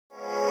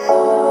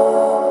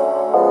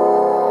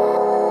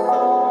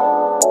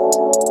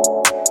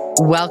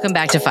Welcome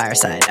back to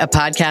FireSide, a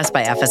podcast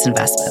by FS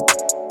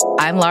Investments.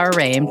 I'm Laura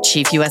Rame,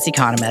 Chief U.S.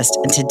 Economist,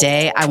 and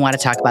today I want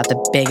to talk about the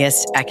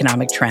biggest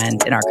economic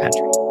trend in our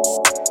country,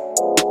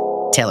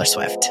 Taylor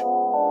Swift.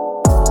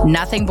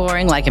 Nothing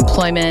boring like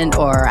employment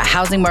or a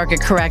housing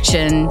market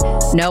correction.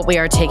 No, we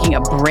are taking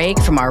a break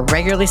from our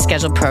regularly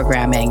scheduled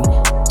programming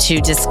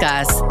to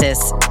discuss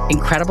this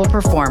incredible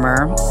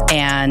performer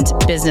and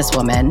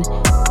businesswoman.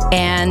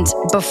 And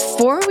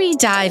before we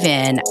dive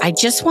in, I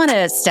just want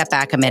to step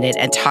back a minute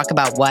and talk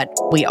about what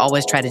we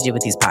always try to do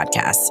with these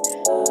podcasts.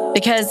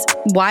 Because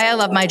why I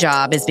love my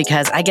job is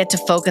because I get to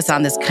focus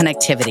on this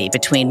connectivity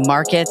between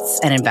markets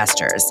and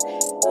investors.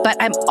 But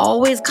I'm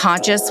always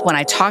conscious when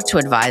I talk to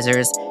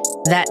advisors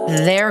that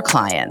their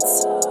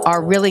clients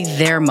are really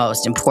their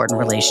most important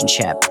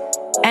relationship.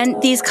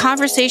 And these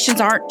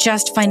conversations aren't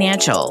just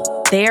financial.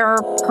 They're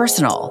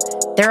personal.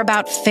 They're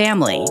about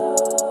family.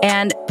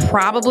 And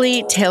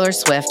probably Taylor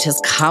Swift has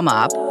come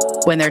up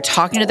when they're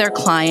talking to their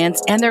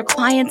clients and their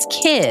clients'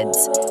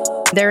 kids.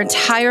 Their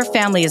entire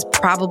family has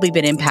probably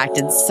been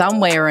impacted some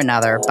way or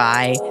another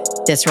by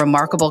this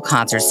remarkable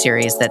concert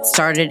series that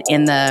started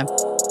in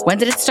when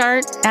did it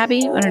start,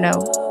 Abby? I don't know.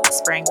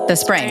 Spring. The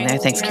spring.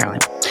 Thanks, Caroline.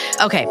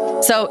 Okay,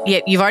 so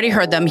you've already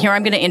heard them. Here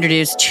I'm going to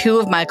introduce two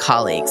of my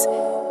colleagues,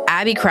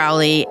 Abby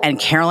Crowley and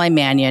Caroline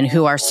Mannion,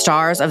 who are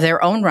stars of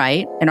their own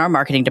right in our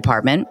marketing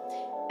department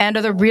and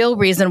are the real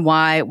reason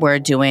why we're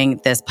doing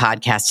this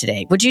podcast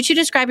today. Would you two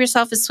describe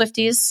yourself as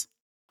Swifties?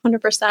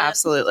 100%.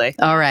 Absolutely.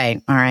 All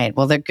right.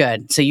 Well, they're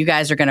good. So you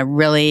guys are going to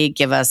really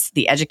give us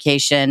the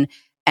education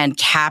and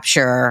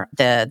capture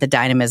the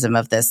dynamism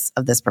of this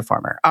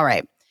performer. All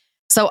right.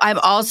 So I'm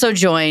also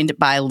joined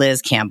by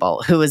Liz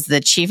Campbell, who is the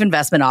Chief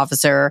Investment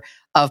Officer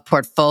of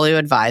Portfolio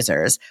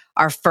Advisors.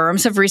 Our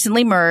firms have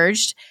recently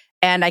merged.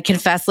 And I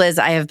confess, Liz,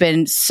 I have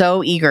been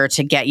so eager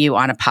to get you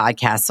on a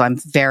podcast. So I'm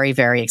very,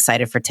 very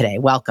excited for today.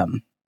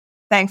 Welcome.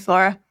 Thanks,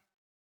 Laura.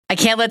 I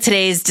can't let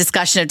today's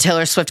discussion of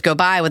Taylor Swift go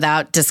by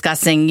without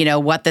discussing,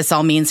 what this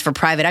all means for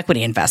private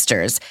equity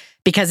investors,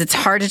 because it's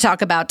hard to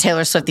talk about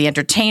Taylor Swift, the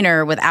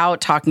entertainer, without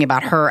talking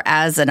about her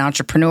as an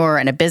entrepreneur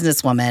and a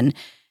businesswoman.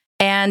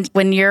 And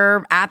when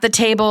you're at the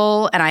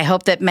table, and I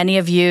hope that many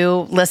of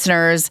you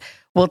listeners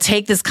will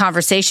take this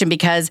conversation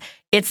because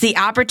it's the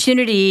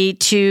opportunity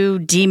to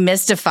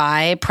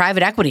demystify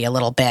private equity a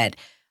little bit.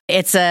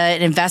 It's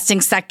an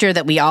investing sector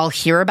that we all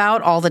hear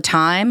about all the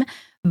time.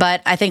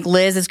 But I think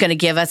Liz is going to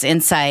give us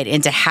insight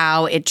into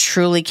how it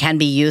truly can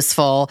be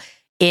useful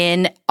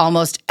in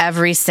almost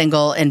every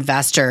single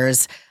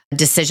investor's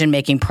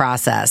decision-making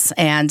process.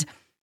 And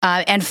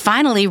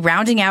finally,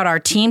 rounding out our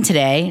team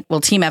today,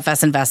 Team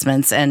FS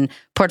Investments and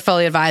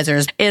Portfolio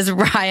Advisors, is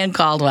Ryan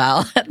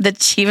Caldwell, the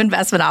Chief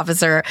Investment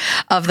Officer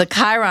of the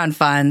Chiron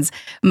Funds,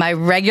 my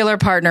regular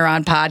partner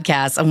on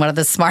podcasts and one of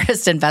the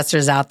smartest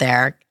investors out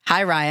there.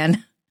 Hi,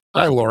 Ryan.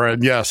 Hi, Laura.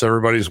 And yes,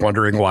 everybody's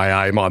wondering why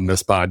I'm on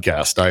this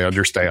podcast. I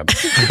understand.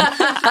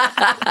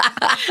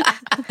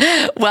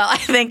 Well, I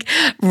think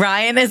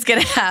Ryan is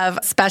going to have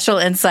special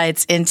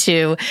insights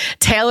into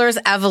Taylor's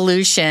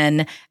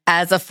evolution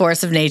as a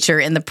force of nature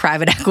in the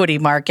private equity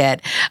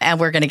market. And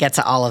we're going to get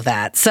to all of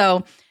that.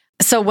 So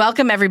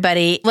welcome,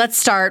 everybody. Let's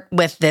start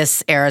with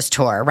this Eras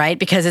tour, right?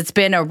 Because it's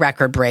been a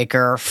record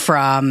breaker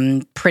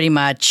from pretty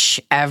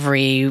much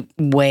every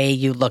way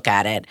you look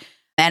at it.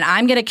 And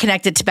I'm going to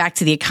connect it back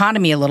to the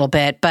economy a little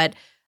bit. But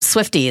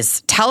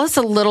Swifties, tell us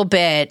a little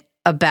bit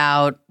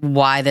about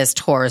why this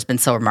tour has been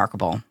so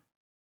remarkable.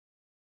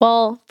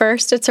 Well,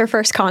 first, it's her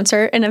first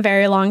concert in a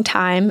very long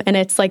time, and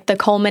it's like the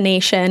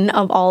culmination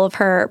of all of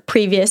her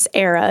previous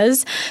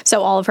eras.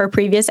 So all of her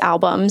previous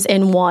albums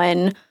in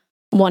one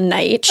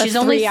night. She's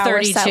only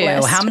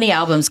 32. How many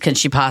albums can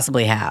she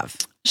possibly have?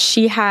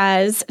 She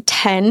has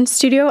 10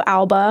 studio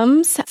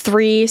albums,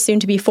 3, soon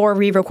to be 4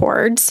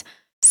 re-records.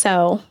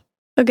 So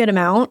a good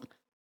amount.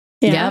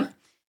 Yeah.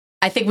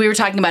 I think we were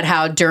talking about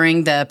how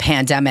during the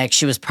pandemic,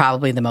 she was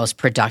probably the most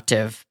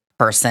productive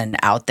person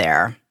out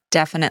there.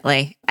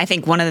 Definitely. I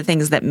think one of the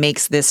things that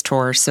makes this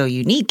tour so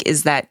unique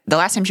is that the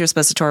last time she was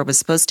supposed to tour was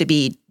supposed to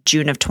be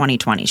June of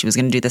 2020. She was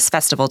going to do this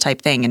festival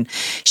type thing, and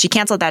she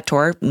canceled that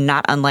tour,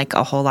 not unlike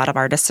a whole lot of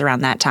artists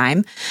around that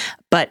time.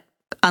 But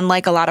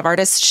unlike a lot of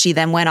artists, she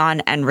then went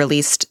on and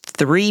released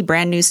 3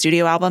 brand new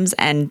studio albums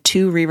and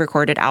 2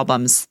 re-recorded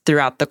albums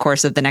throughout the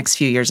course of the next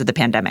few years of the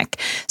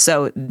pandemic.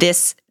 So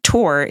this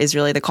tour is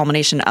really the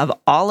culmination of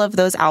all of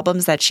those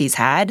albums that she's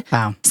had.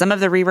 Wow. Some of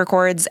the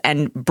re-records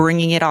and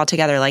bringing it all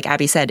together, like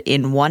Abby said,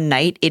 in one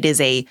night. It is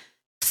a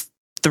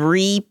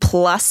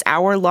 3+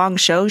 hour long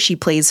show. She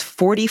plays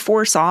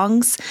 44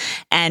 songs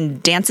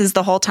and dances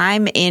the whole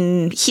time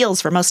in heels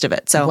for most of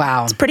it. So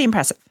wow. It's pretty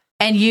impressive.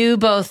 And you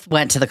both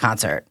went to the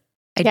concert.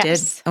 I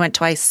did. I went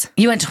twice.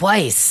 You went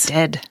twice?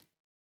 Did.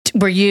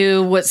 Were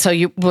you,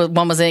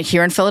 one was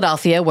here in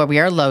Philadelphia where we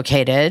are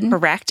located.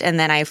 Correct. And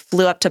then I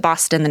flew up to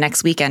Boston the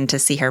next weekend to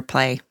see her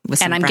play with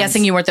some And I'm friends.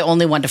 guessing you weren't the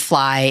only one to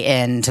fly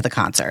into the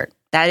concert.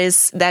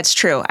 That's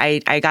true.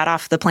 I got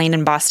off the plane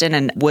in Boston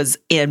and was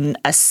in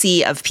a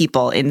sea of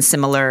people in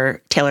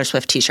similar Taylor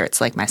Swift t-shirts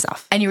like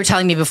myself. And you were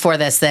telling me before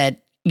this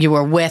that you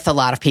were with a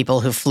lot of people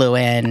who flew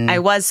in. I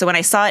was. So when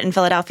I saw it in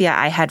Philadelphia,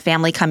 I had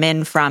family come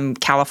in from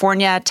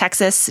California,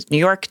 Texas, New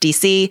York,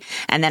 DC.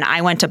 And then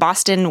I went to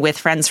Boston with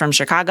friends from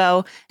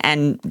Chicago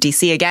and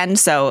DC again.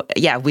 So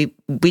yeah, we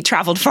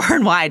traveled far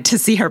and wide to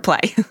see her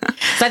play.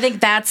 So I think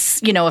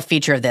that's, a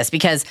feature of this,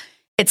 because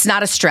it's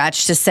not a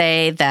stretch to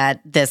say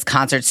that this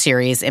concert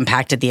series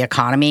impacted the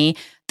economy.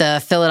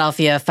 The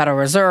Philadelphia Federal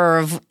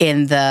Reserve,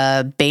 in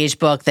the Beige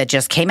book that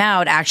just came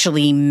out,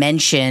 actually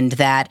mentioned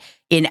that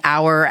in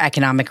our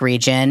economic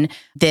region,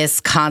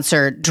 this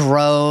concert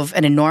drove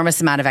an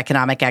enormous amount of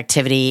economic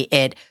activity.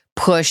 It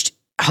pushed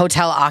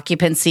hotel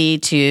occupancy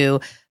to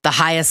the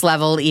highest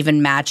level,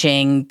 even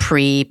matching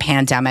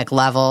pre-pandemic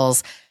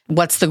levels.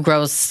 What's the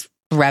gross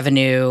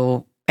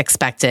revenue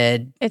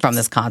expected from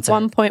this concert?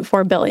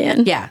 $1.4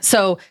 billion. Yeah.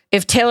 So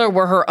if Taylor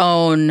were her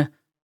own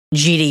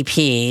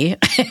GDP,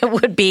 it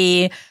would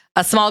be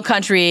a small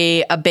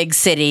country, a big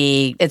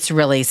city. It's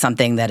really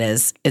something that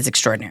is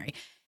extraordinary.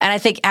 And I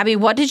think, Abby,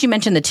 what did you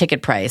mention the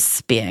ticket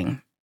price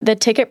being? The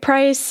ticket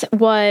price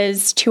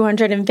was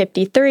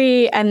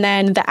 $253, and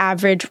then the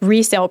average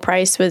resale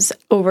price was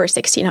over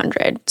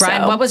 $1,600.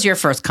 Brian, what was your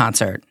first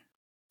concert?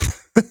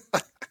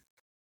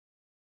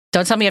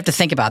 Don't tell me you have to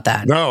think about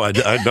that. No,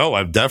 I know.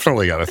 I've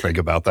definitely got to think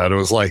about that. It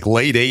was like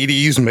late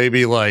 80s,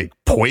 maybe like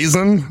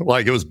Poison.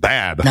 Like it was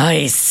bad.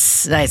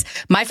 Nice.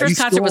 My first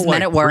concert was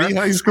Men at Work.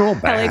 High school,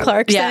 Kelly bad.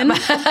 Clarkson,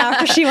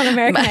 after she won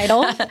American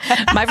Idol.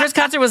 My first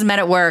concert was Men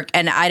at Work,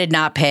 and I did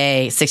not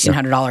pay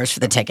 $1,600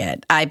 for the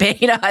ticket. I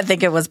paid, I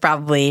think it was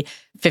probably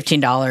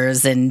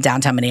 $15 in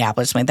downtown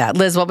Minneapolis, something like that.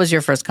 Liz, what was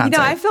your first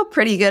concert? I feel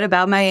pretty good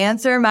about my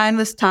answer. Mine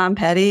was Tom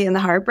Petty and the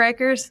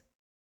Heartbreakers.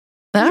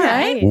 All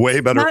right. Way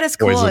better. Not as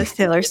cool Poison. as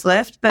Taylor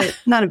Swift, but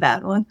not a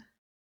bad one.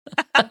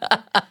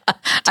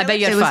 I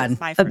bet you had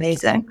fun.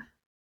 Amazing.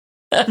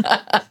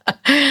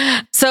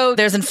 So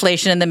there's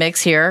inflation in the mix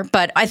here,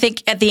 but I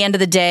think at the end of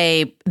the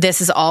day, this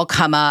has all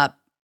come up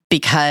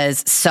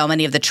because so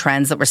many of the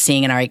trends that we're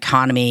seeing in our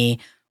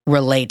economy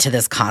relate to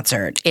this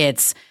concert.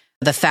 It's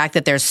the fact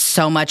that there's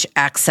so much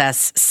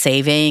excess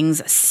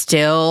savings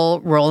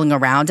still rolling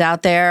around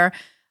out there.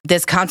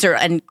 This concert,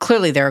 and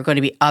clearly there are going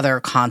to be other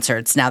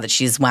concerts now that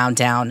she's wound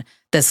down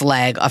this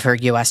leg of her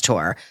U.S.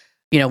 tour.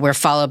 We're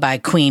followed by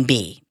Queen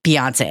Bee,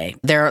 Beyonce.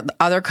 There are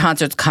other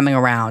concerts coming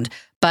around,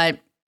 but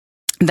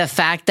the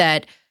fact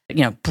that,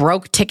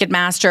 broke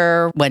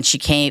Ticketmaster when she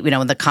came,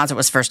 when the concert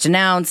was first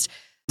announced,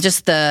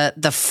 just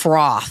the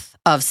froth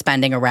of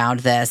spending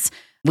around this.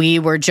 We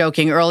were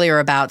joking earlier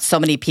about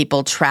so many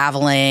people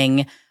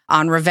traveling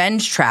on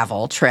revenge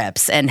travel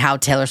trips and how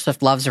Taylor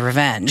Swift loves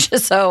revenge.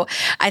 So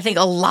I think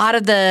a lot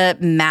of the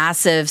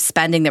massive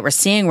spending that we're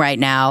seeing right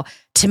now,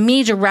 to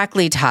me,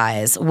 directly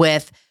ties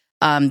with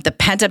the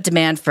pent-up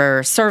demand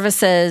for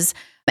services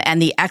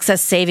and the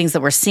excess savings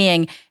that we're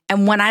seeing.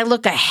 And when I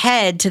look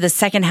ahead to the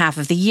second half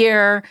of the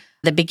year,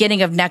 the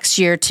beginning of next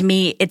year, to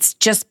me, it's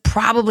just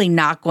probably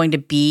not going to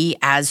be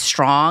as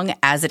strong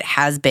as it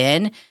has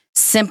been,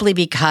 simply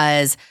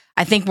because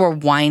I think we're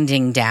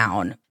winding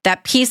down.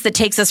 That piece that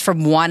takes us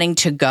from wanting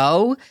to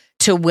go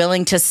to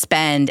willing to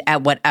spend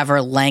at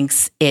whatever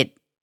lengths it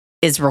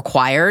is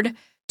required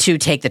to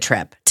take the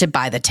trip, to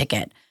buy the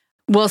ticket.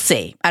 We'll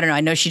see. I don't know.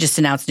 I know she just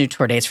announced new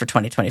tour dates for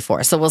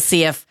 2024. So we'll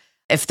see if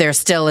there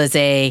still is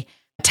a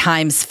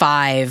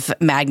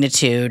 ×5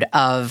 magnitude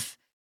of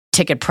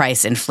ticket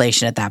price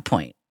inflation at that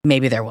point.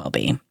 Maybe there will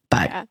be.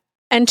 But yeah.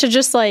 And to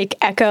just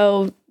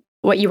echo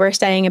what you were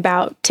saying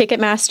about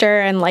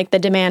Ticketmaster and the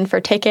demand for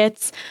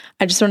tickets,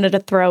 I just wanted to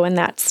throw in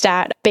that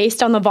stat.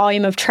 Based on the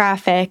volume of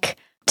traffic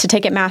to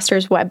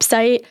Ticketmaster's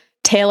website,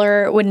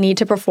 Taylor would need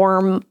to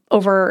perform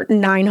over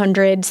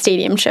 900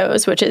 stadium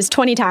shows, which is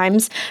 20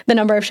 times the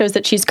number of shows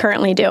that she's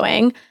currently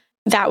doing.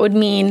 That would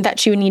mean that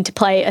she would need to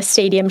play a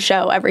stadium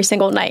show every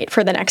single night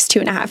for the next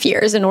 2.5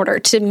 years in order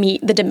to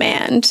meet the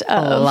demand.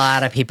 A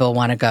lot of people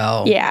want to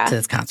go to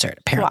this concert,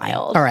 apparently.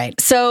 Wild. All right.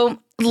 So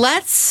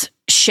let's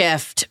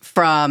shift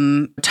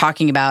from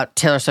talking about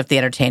Taylor Swift, the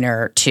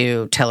entertainer,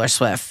 to Taylor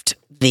Swift,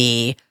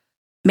 do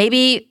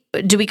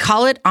we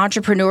call it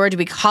entrepreneur? Do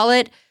we call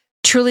it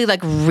truly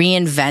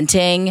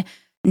reinventing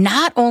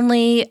not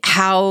only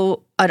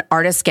how an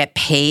artist get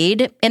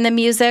paid in the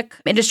music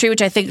industry,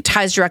 which I think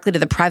ties directly to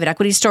the private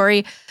equity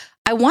story.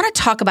 I want to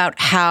talk about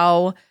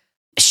how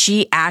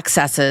she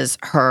accesses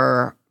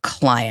her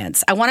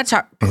clients. I want to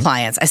talk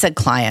clients. I said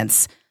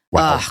clients.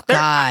 Wow. Oh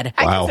God!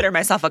 I consider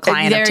myself a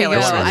client of Taylor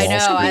Swift. I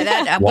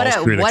know. What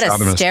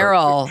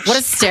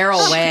a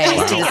sterile way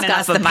to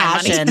discuss the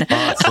passion.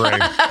 Proud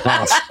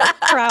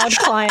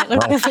client.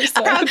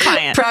 Proud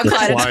client. Proud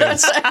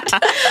client.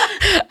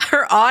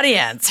 Her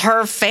audience,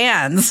 her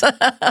fans. All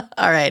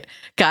right.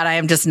 God, I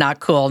am just not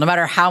cool. No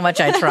matter how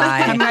much I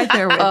try. I'm right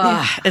there with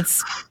you.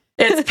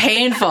 It's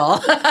painful.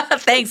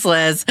 Thanks,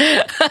 Liz.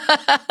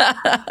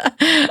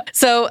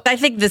 So I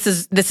think this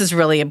is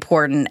really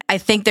important. I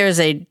think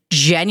there's a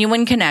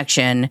genuine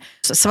connection.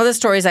 So some of the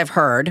stories I've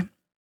heard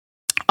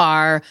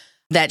are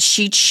that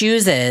she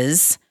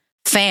chooses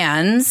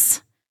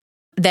fans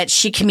that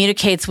she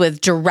communicates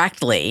with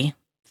directly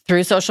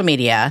through social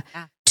media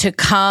to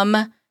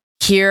come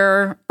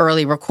hear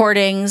early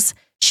recordings.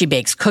 She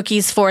bakes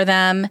cookies for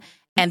them.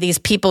 And these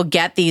people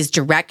get these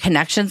direct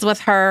connections with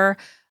her.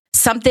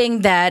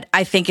 Something that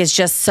I think is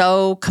just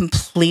so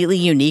completely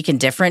unique and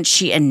different.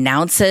 She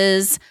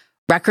announces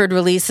record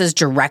releases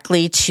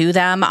directly to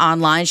them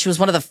online. She was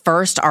one of the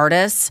first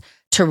artists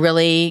to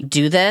really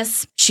do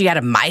this. She had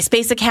a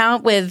MySpace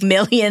account with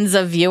millions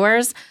of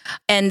viewers.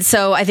 And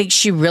so I think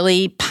she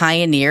really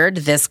pioneered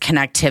this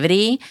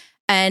connectivity.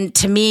 And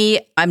to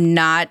me, I'm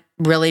not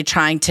really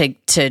trying to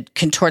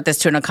contort this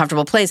to an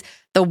uncomfortable place.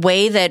 The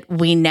way that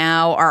we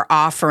now are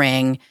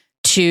offering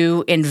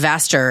to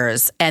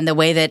investors and the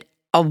way that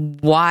a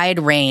wide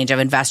range of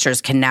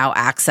investors can now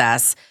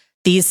access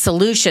these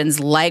solutions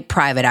like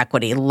private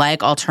equity,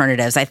 like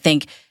alternatives, I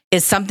think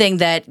is something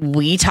that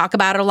we talk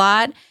about a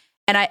lot.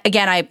 And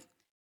I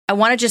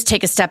want to just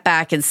take a step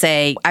back and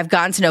say, I've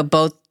gotten to know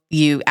both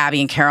you,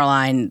 Abby and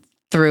Caroline,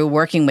 through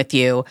working with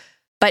you,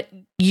 but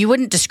you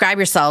wouldn't describe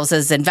yourselves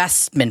as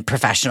investment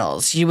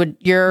professionals.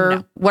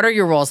 No. What are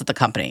your roles at the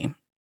company?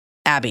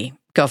 Abby,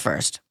 go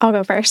first. I'll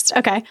go first.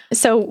 Okay.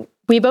 So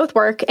we both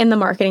work in the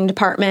marketing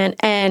department,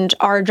 and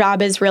our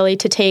job is really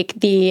to take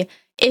the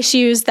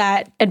issues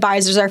that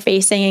advisors are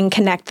facing and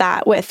connect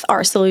that with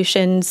our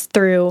solutions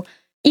through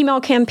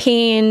email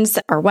campaigns,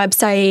 our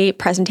website,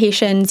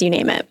 presentations, you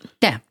name it.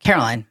 Yeah.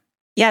 Caroline.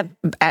 Yeah,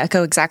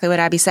 echo exactly what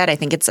Abby said. I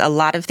think it's a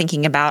lot of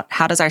thinking about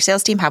how does our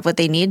sales team have what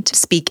they need to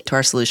speak to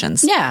our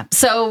solutions. Yeah.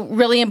 So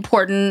really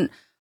important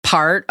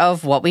part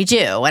of what we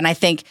do. And I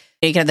think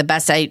you can have the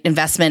best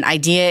investment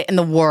idea in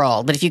the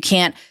world, but if you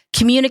can't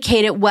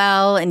communicate it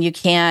well and you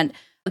can't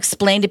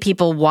explain to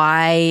people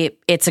why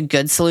it's a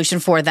good solution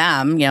for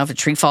them, if a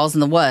tree falls in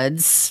the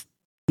woods,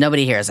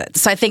 nobody hears it.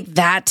 So I think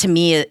that to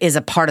me is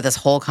a part of this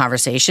whole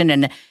conversation.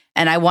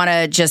 And I want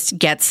to just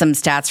get some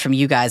stats from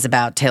you guys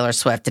about Taylor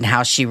Swift and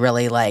how she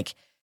really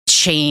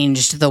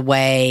changed the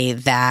way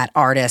that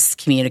artists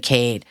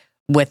communicate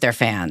with their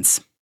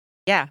fans.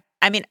 Yeah.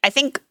 I mean, I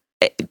think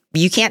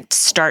you can't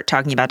start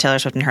talking about Taylor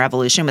Swift and her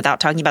evolution without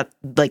talking about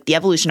the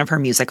evolution of her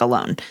music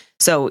alone.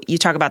 So you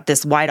talk about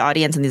this wide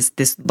audience and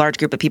this large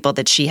group of people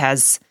that she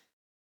has,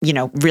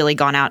 really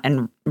gone out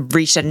and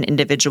reached at an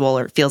individual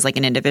or feels like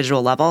an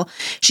individual level.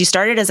 She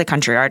started as a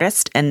country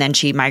artist and then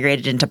she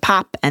migrated into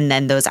pop. And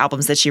then those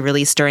albums that she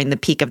released during the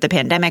peak of the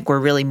pandemic were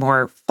really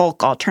more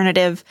folk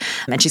alternative.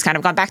 And she's kind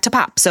of gone back to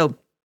pop. So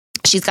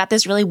she's got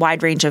this really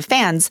wide range of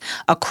fans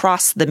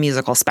across the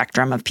musical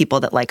spectrum of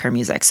people that like her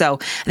music. So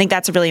I think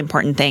that's a really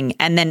important thing.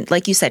 And then,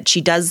 like you said, she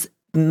does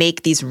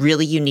make these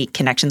really unique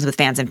connections with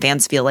fans, and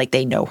fans feel like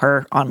they know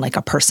her on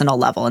a personal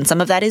level. And some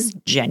of that is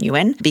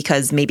genuine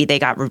because maybe they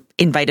got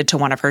invited to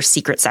one of her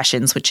secret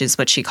sessions, which is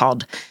what she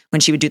called when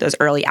she would do those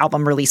early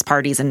album release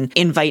parties and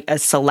invite a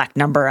select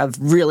number of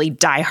really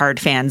diehard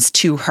fans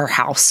to her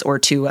house or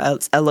to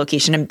a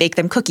location and bake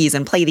them cookies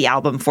and play the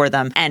album for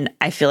them. And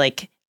I feel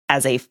like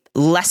as a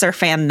lesser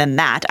fan than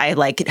that,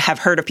 I have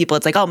heard of people.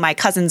 It's oh, my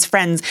cousin's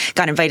friends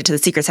got invited to the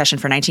secret session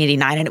for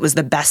 1989 and it was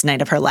the best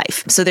night of her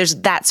life. So there's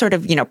that sort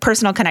of,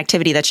 personal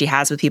connectivity that she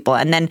has with people.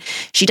 And then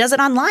she does it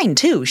online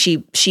too.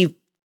 She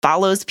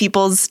follows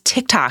people's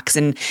TikToks.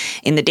 And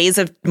in the days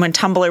of when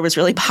Tumblr was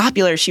really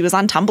popular, she was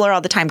on Tumblr all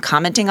the time,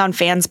 commenting on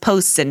fans'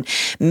 posts and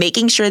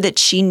making sure that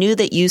she knew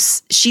that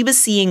she was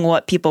seeing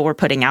what people were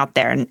putting out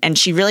there. And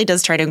she really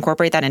does try to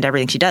incorporate that into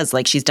everything she does.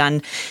 She's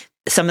done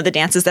some of the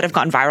dances that have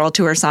gone viral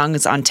to her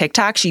songs on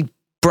TikTok. She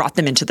brought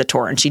them into the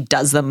tour and she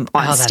does them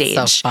on stage.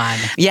 That's so fun.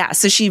 Yeah.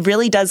 So she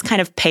really does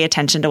kind of pay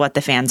attention to what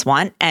the fans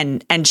want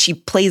and she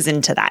plays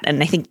into that.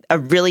 And I think a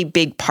really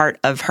big part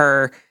of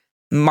her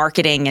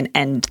marketing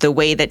and the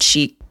way that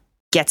she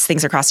gets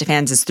things across to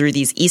fans is through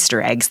these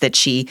Easter eggs that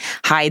she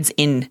hides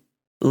in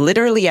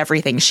literally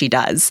everything she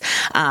does.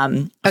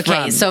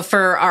 So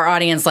for our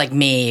audience like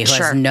me, who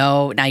has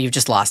now you've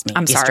just lost me.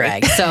 I'm Easter sorry.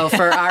 egg. So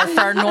for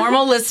our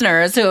normal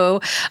listeners who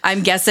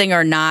I'm guessing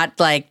are not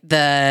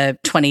the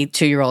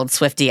 22-year-old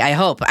Swiftie, I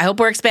hope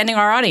we're expanding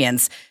our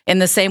audience in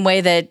the same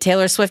way that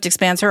Taylor Swift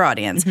expands her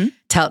audience.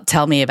 Mm-hmm.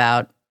 Tell me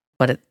about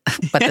what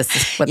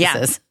this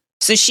is.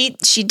 So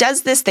she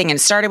does this thing, and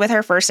it started with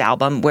her first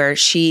album where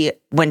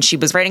when she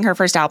was writing her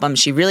first album,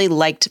 she really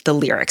liked the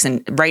lyrics,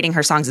 and writing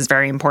her songs is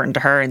very important to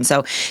her. And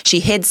so she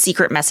hid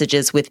secret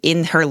messages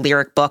within her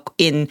lyric book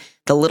in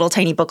the little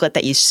tiny booklet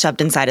that you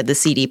shoved inside of the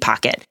CD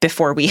pocket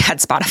before we had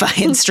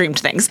Spotify and streamed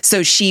things.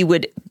 So she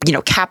would,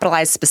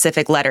 capitalize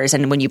specific letters.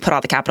 And when you put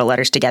all the capital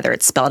letters together,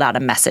 it spelled out a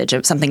message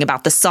of something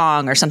about the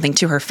song or something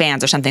to her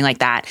fans or something like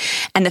that.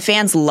 And the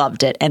fans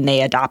loved it and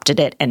they adopted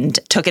it and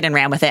took it and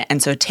ran with it.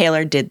 And so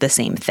Taylor did the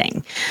same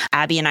thing.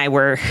 Abby and I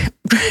were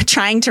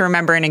trying to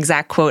remember an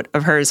exact quote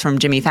of hers from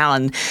Jimmy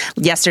Fallon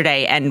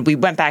yesterday. And we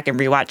went back and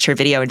rewatched her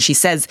video. And she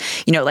says,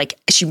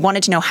 she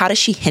wanted to know, how does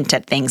she hint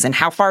at things and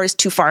how far is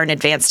too far in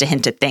advance to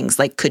hint at things?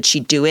 Could she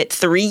do it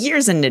 3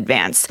 years in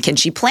advance? Can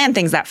she plan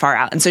things that far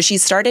out? And so she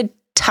started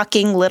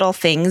tucking little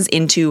things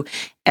into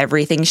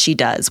everything she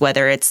does,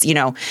 whether it's,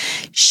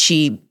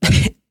 she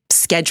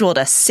scheduled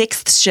a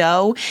 6th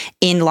show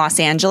in Los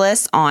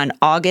Angeles on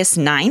August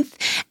 9th.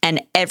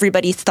 And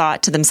everybody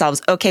thought to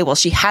themselves, okay, well,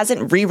 she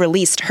hasn't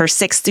re-released her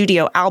 6th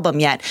studio album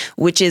yet,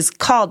 which is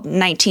called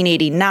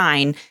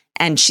 1989.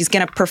 And she's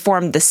going to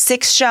perform the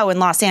 6th show in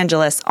Los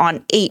Angeles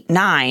on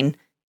 8/9.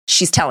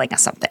 She's telling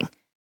us something.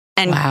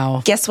 And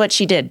guess what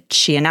she did?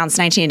 She announced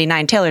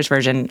 1989 Taylor's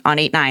version on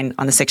 8/9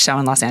 on the 6th show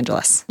in Los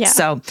Angeles. Yeah.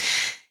 So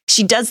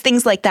she does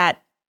things like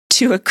that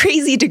to a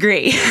crazy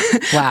degree.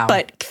 Wow.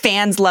 But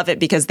fans love it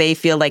because they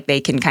feel like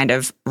they can kind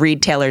of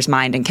read Taylor's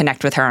mind and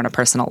connect with her on a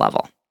personal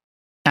level.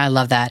 I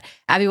love that.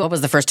 Abby, what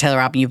was the first Taylor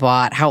album you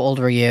bought? How old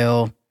were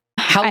you?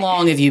 How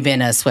long have you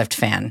been a Swift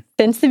fan?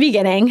 Since the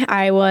beginning.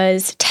 I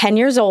was 10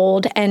 years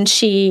old and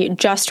she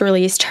just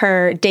released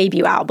her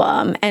debut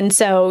album. And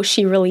so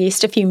she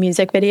released a few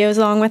music videos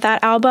along with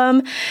that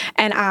album.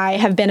 And I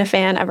have been a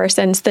fan ever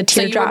since the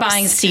Teardrops. So you were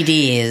buying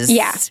CDs.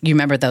 Yeah. You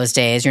remember those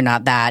days. You're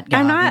not that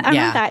young. I'm not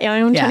that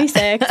young. I'm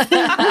 26.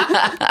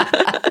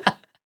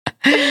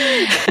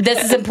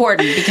 This is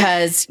important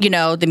because,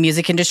 the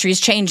music industry's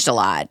changed a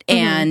lot.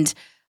 And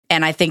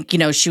I think,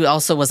 she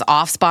also was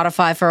off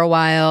Spotify for a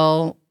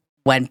while,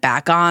 went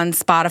back on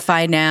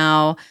Spotify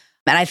now.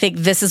 And I think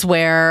this is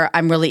where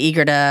I'm really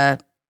eager to,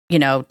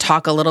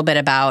 talk a little bit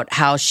about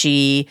how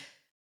she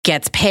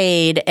gets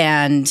paid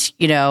and,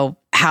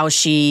 how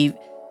she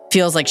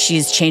feels like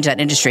she's changed that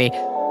industry.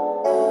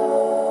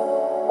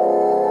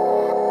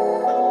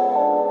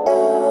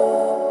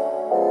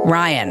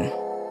 Ryan,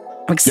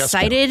 I'm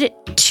excited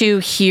to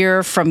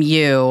hear from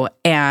you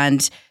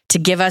and to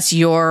give us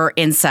your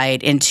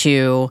insight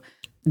into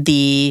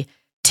the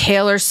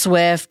Taylor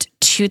Swift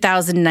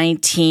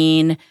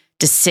 2019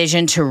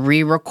 decision to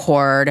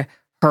re-record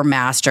her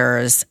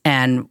masters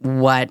and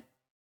what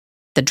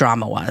the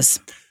drama was.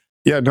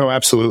 Yeah, no,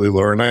 absolutely,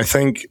 Laura. And I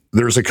think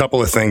there's a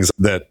couple of things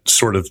that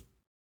sort of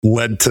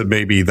led to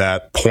maybe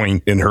that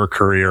point in her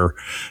career.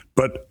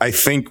 But I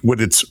think what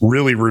it's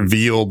really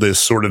revealed is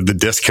sort of the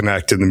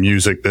disconnect in the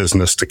music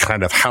business to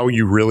kind of how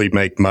you really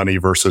make money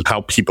versus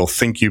how people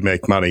think you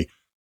make money.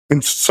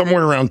 And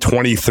somewhere around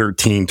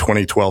 2013,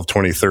 2012,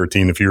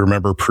 2013, if you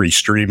remember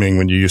pre-streaming,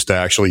 when you used to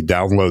actually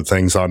download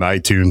things on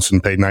iTunes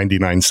and pay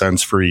 99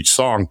 cents for each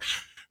song,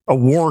 a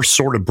war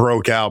sort of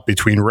broke out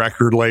between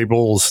record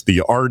labels,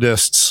 the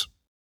artists,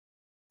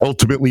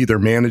 ultimately their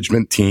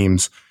management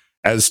teams,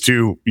 as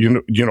to,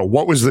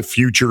 what was the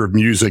future of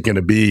music going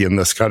to be in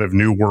this kind of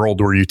new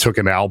world where you took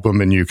an album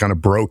and you kind of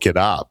broke it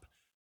up.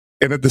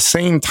 And at the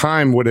same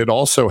time, what had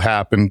also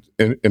happened,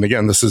 and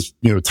again, this is,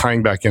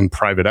 tying back in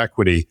private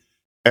equity,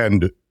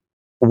 and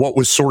what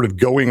was sort of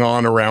going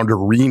on around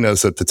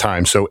arenas at the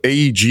time. So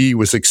AEG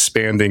was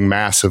expanding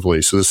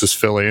massively. So this is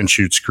Phil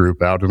Anschutz's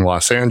group out in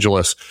Los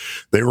Angeles.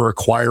 They were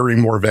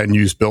acquiring more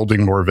venues,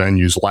 building more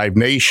venues. Live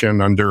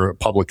Nation, under a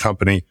public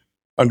company,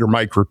 under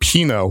Mike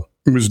Rapino,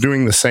 was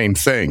doing the same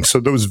thing. So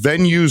those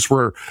venues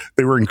were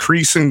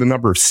increasing the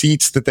number of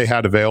seats that they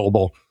had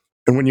available.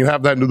 And when you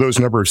have those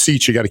number of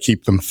seats, you got to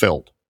keep them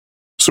filled.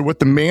 So what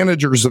the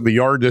managers of the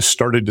artists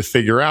started to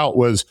figure out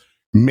was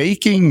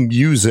making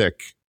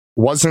music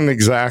wasn't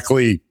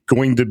exactly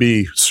going to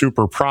be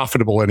super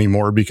profitable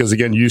anymore because,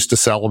 again, you used to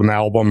sell an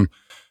album.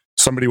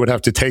 Somebody would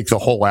have to take the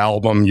whole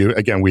album.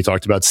 We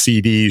talked about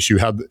CDs.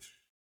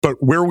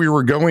 But where we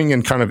were going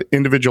in kind of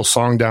individual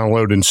song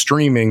download and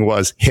streaming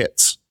was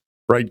hits,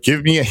 right?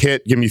 Give me a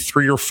hit, give me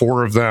 3 or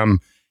 4 of them.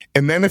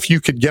 And then if you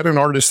could get an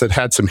artist that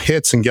had some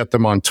hits and get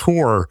them on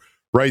tour,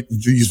 right?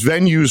 These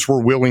venues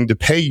were willing to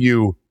pay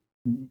you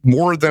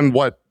more than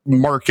what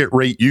market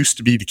rate used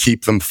to be to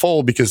keep them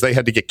full because they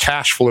had to get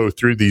cash flow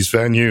through these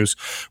venues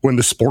when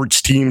the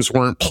sports teams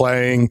weren't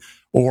playing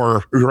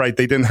or, right,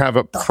 they didn't have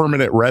a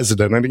permanent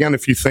resident. And again,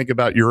 if you think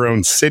about your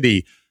own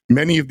city,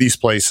 many of these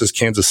places,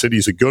 Kansas City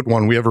is a good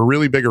one. We have a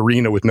really big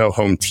arena with no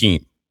home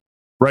team,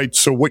 right?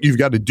 So what you've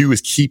got to do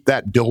is keep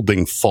that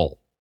building full,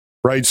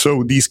 right?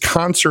 So these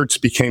concerts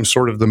became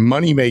sort of the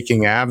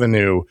money-making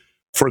avenue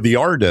for the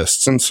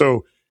artists. And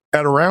so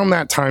at around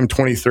that time,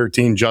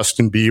 2013,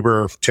 Justin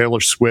Bieber,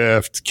 Taylor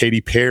Swift, Katy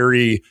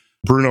Perry,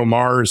 Bruno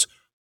Mars,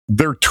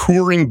 their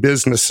touring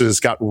businesses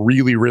got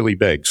really, really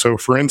big. So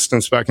for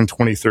instance, back in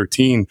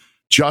 2013,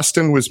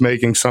 Justin was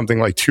making something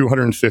like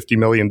 $250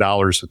 million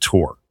a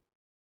tour,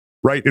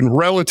 right? And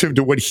relative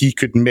to what he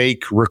could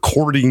make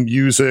recording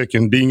music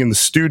and being in the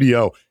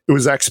studio, it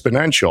was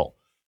exponential.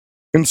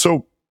 And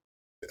so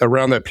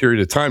around that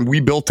period of time, we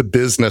built a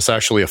business,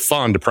 actually a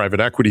fund, a private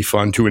equity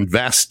fund, to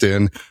invest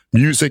in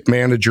music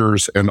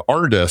managers and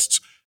artists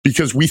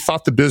because we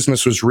thought the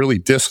business was really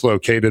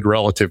dislocated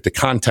relative to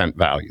content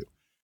value.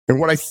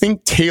 And what I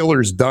think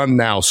Taylor's done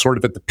now, sort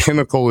of at the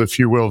pinnacle, if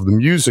you will, of the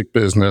music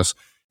business,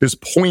 is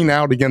point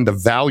out again the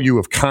value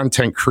of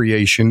content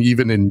creation,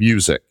 even in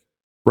music,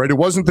 right? It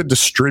wasn't the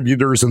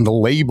distributors and the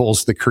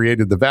labels that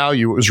created the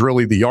value. It was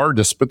really the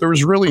artists, but there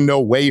was really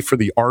no way for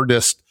the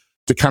artist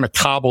to kind of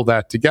cobble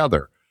that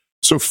together.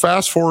 So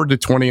fast forward to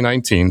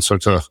 2019, so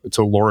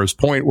to Laura's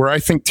point, where I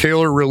think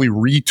Taylor really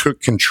retook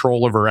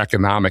control of her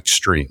economic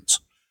streams.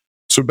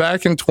 So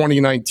back in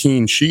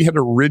 2019, she had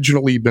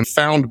originally been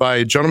found by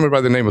a gentleman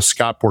by the name of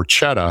Scott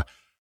Borchetta,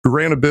 who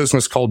ran a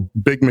business called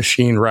Big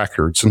Machine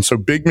Records. And so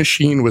Big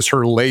Machine was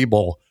her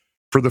label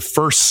for the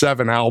first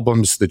 7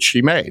 albums that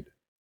she made.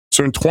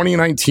 So in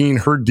 2019,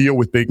 her deal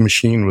with Big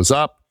Machine was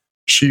up.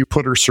 She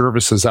put her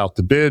services out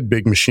to bid.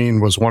 Big Machine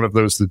was one of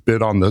those that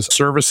bid on the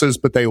services,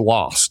 but they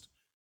lost.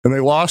 And they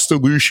lost to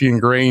Lucian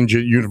Grange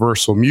at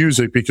Universal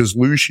Music because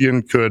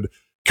Lucian could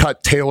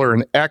cut Taylor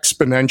an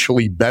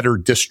exponentially better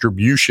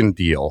distribution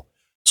deal.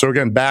 So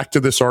again, back to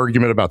this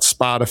argument about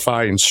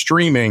Spotify and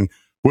streaming,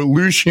 what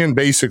Lucian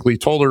basically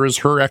told her is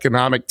her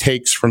economic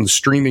takes from the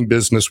streaming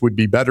business would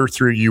be better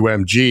through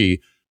UMG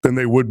than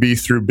they would be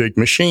through Big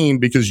Machine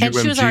because and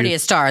UMG... she was already a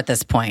star at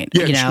this point.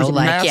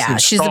 Yeah,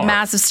 She's a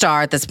massive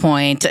star at this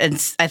point. And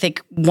I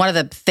think one of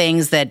the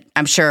things that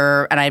I'm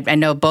sure, and I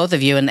know both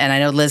of you, and I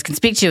know Liz can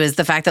speak to, is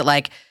the fact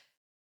that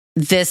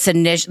this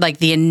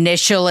the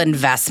initial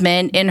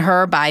investment in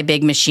her by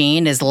Big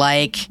Machine is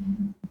like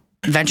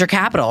venture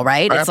capital,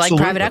 right? It's Absolutely.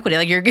 like private equity.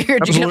 Like you're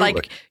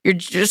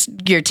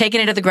taking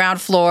it to the ground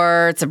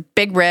floor. It's a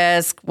big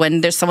risk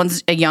when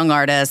someone's a young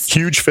artist.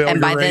 Huge failure And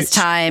by rates. this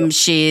time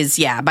she's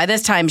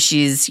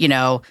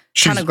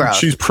ton of growth.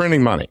 She's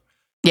printing money.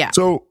 Yeah.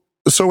 So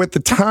at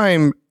the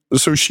time,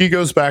 so she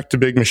goes back to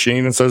Big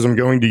Machine and says, I'm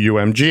going to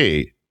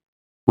UMG.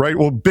 Right.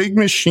 Well, Big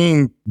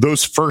Machine,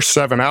 those first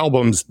 7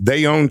 albums,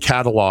 they own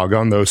catalog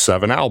on those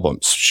 7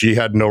 albums. She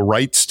had no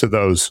rights to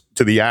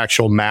the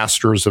actual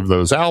masters of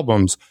those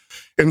albums.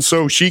 And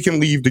so she can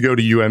leave to go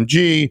to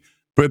UMG,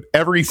 but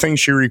everything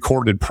she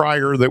recorded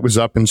prior that was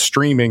up in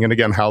streaming. And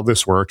again, how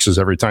this works is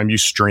every time you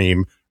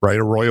stream, right,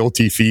 a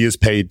royalty fee is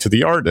paid to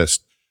the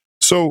artist.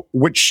 So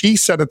what she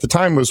said at the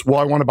time was, well,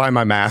 I want to buy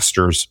my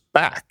masters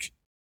back.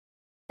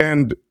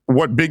 And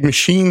what Big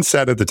Machine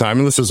said at the time,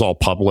 and this is all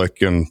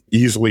public and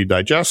easily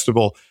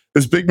digestible,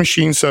 is Big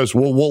Machine says,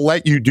 well, we'll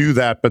let you do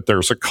that, but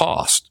there's a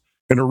cost.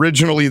 And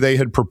originally they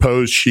had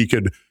proposed she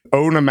could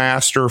own a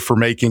master for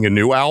making a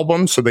new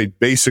album. So they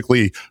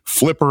basically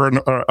flip her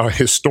a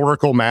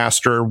historical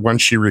master when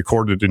she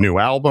recorded a new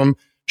album.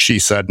 She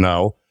said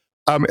no.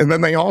 And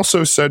then they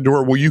also said to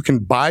her, well, you can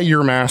buy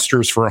your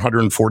masters for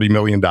 $140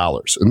 million.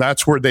 And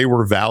that's where they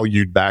were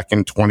valued back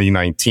in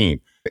 2019.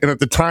 And at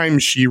the time,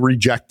 she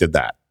rejected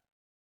that.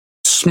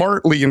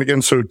 Smartly, and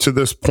again, so to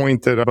this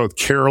point that both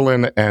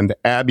Carolyn and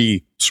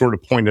Abby sort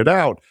of pointed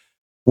out,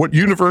 what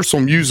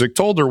Universal Music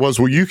told her was,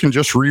 well, you can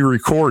just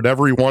re-record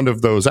every one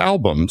of those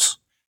albums.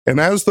 And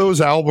as those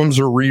albums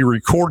are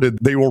re-recorded,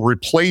 they will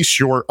replace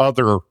your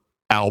other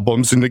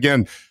albums. And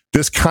again,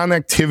 this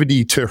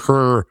connectivity to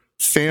her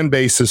fan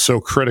base is so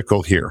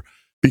critical here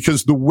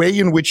because the way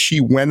in which she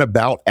went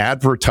about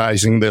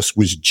advertising this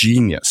was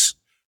genius,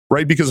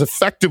 right? Because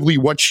effectively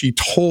what she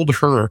told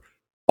her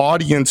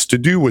audience to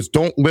do was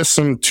don't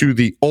listen to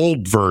the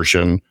old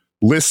version,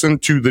 listen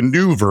to the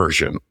new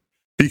version.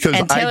 Because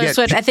and Taylor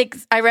Swift, I think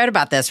I read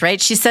about this,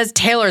 right? She says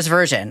Taylor's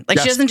version. Like,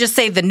 yes. She doesn't just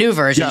say the new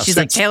version. Yes, she's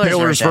like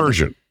Taylor's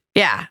version.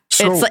 Yeah.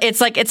 So, it's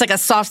like a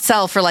soft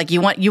sell for like,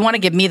 you want to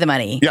give me the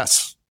money.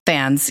 Yes.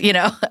 Fans,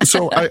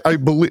 So I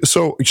believe,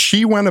 so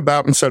she went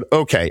about and said,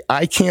 okay,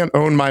 I can't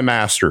own my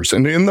masters.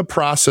 And in the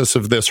process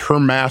of this, her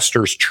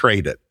masters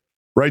traded,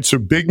 right? So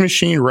Big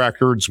Machine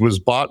Records was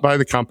bought by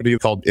the company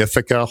called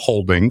Ithaca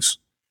Holdings.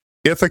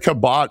 Ithaca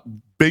bought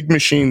Big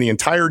Machine, the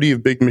entirety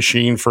of Big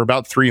Machine, for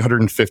about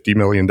 $350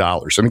 million.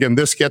 And again,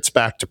 this gets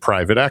back to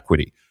private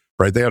equity,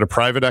 right? They had a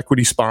private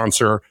equity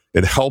sponsor.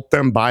 It helped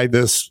them buy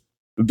this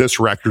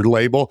record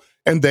label,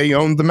 and they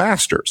owned the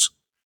masters.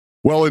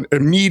 Well,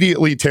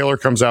 immediately Taylor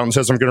comes out and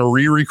says, I'm going to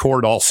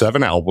re-record all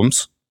 7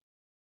 albums,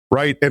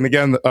 right? And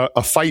again,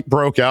 a fight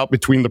broke out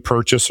between the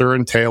purchaser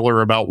and Taylor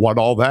about what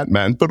all that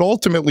meant. But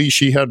ultimately,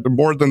 she had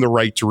more than the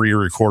right to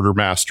re-record her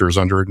masters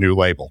under a new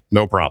label.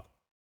 No problem.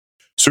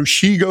 So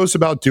she goes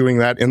about doing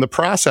that. In the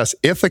process,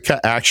 Ithaca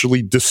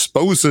actually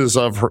disposes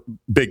of her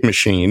Big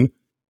Machine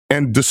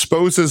and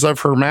disposes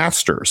of her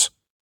masters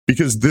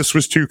because this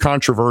was too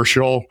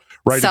controversial,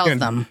 right? Sell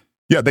them.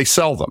 Yeah, they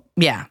sell them.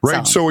 Yeah.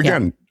 Right. So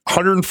again,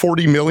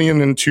 $140 million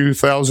in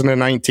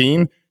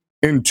 2019.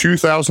 In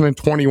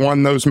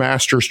 2021, those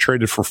masters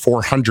traded for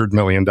 $400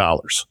 million,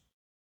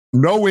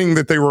 knowing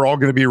that they were all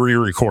going to be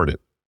re-recorded.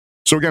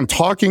 So again,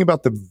 talking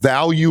about the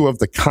value of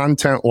the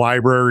content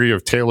library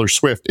of Taylor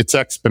Swift, it's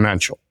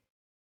exponential.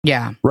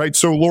 Yeah. Right.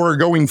 So Laura,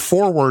 going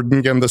forward, and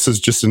again, this is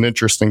just an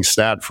interesting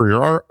stat for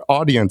your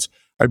audience.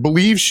 I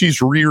believe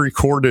she's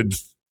re-recorded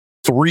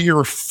 3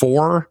 or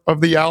 4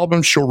 of the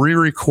albums. She'll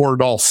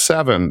re-record all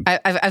 7.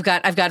 I've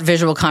got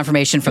visual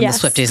confirmation from the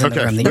Swifties in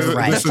the room. You're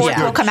right. The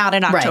 4th will come out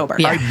in October.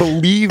 Right. Yeah. I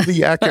believe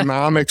the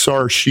economics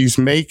are she's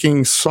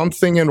making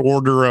something in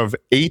order of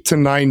 $8 to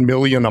 $9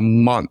 million a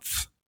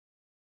month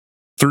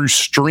through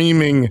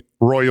streaming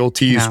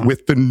royalties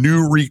with the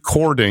new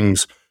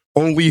recordings,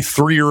 only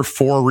 3 or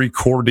 4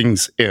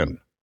 recordings in.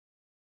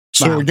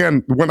 So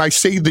again, when I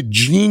say the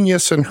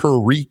genius in her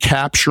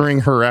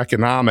recapturing her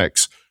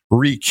economics,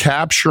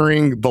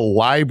 recapturing the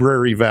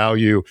library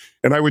value,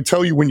 and I would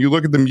tell you when you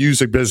look at the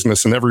music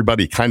business, and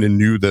everybody kind of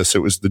knew this, it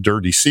was the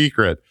dirty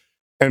secret.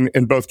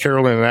 and both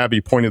Carolyn and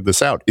Abby pointed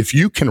this out. If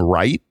you can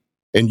write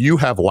and you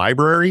have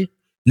library,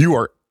 you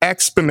are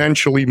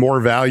exponentially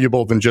more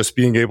valuable than just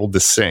being able to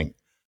sing.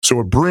 So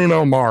a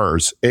Bruno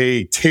Mars,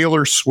 a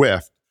Taylor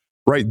Swift,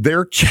 right?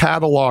 Their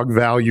catalog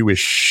value is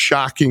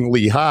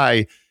shockingly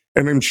high.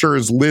 And I'm sure,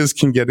 as Liz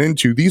can get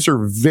into, these are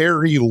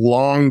very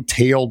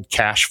long-tailed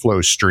cash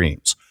flow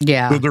streams.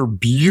 Yeah. So they're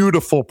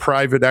beautiful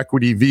private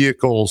equity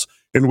vehicles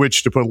in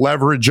which to put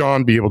leverage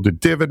on, be able to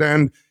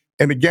dividend.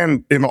 And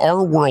again, in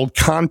our world,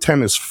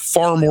 content is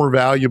far more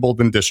valuable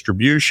than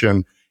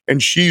distribution.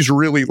 And she's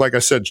really, like I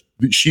said,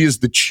 she is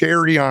the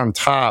cherry on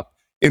top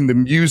in the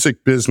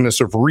music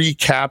business of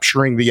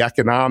recapturing the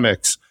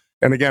economics.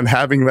 And again,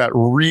 having that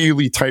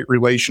really tight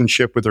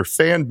relationship with her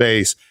fan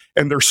base.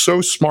 And they're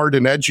so smart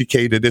and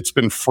educated. It's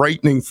been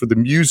frightening for the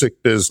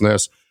music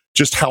business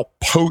just how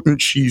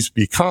potent she's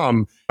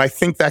become. I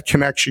think that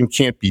connection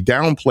can't be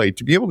downplayed.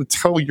 To be able to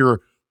tell your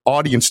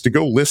audience to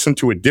go listen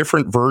to a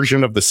different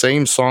version of the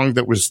same song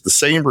that was the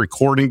same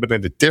recording, but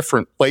in a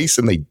different place,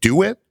 and they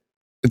do it,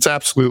 it's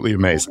absolutely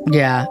amazing.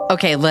 Yeah.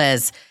 Okay,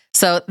 Liz.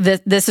 So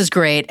this is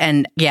great.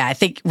 And yeah, I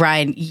think,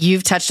 Ryan,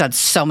 you've touched on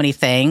so many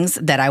things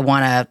that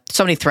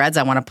so many threads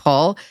I want to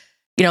pull.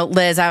 You know,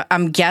 Liz,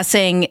 I'm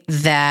guessing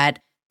that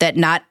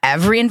not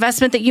every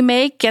investment that you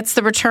make gets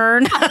the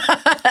return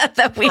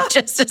that we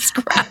just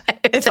described.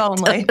 If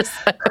only.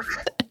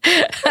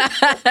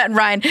 And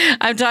Ryan,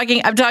 I'm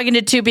talking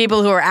to two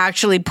people who are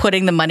actually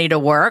putting the money to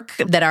work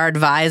that our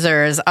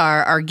advisors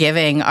are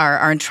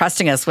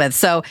entrusting us with.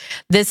 So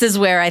this is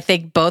where I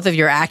think both of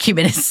your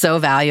acumen is so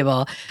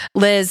valuable.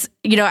 Liz,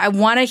 you know, I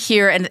want to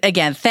hear, and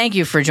again, thank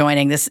you for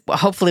joining this,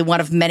 hopefully one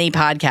of many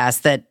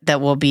podcasts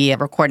that we'll be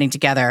recording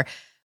together.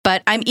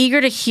 But I'm eager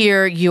to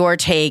hear your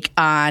take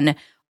on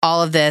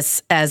all of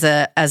this as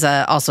a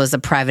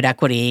private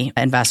equity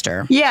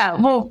investor. Yeah,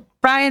 well,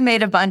 Brian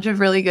made a bunch of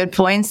really good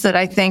points that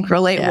I think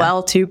relate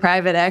well to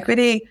private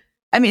equity.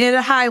 I mean, at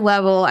a high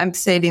level, I'm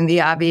stating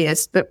the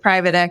obvious, but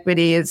private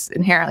equity is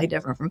inherently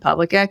different from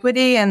public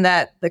equity, and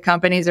that the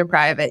companies are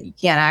private. You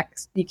can't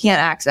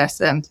access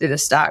them through the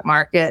stock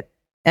market,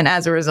 and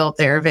as a result,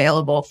 they're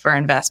available for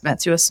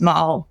investment to a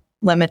small,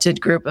 limited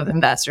group of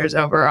investors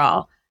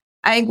overall.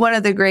 I think one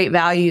of the great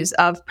values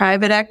of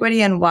private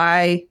equity and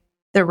why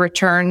the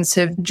returns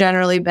have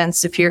generally been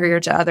superior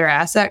to other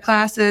asset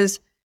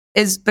classes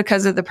is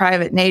because of the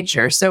private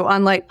nature. So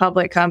unlike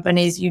public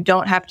companies, you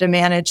don't have to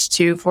manage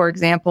to, for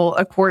example,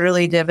 a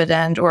quarterly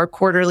dividend or a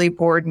quarterly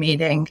board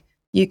meeting.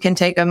 You can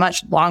take a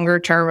much longer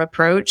term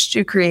approach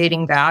to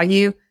creating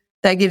value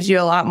that gives you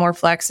a lot more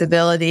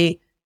flexibility.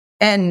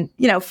 And,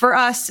 you know, for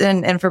us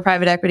and for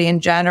private equity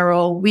in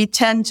general, we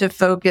tend to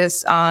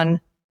focus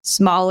on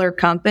smaller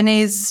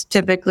companies,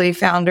 typically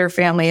founder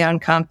family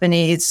owned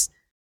companies.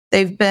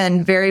 They've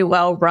been very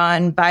well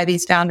run by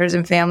these founders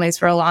and families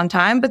for a long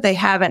time, but they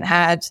haven't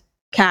had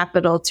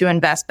capital to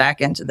invest back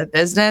into the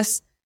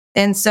business.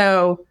 And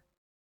so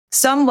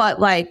somewhat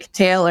like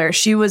Taylor,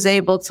 she was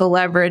able to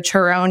leverage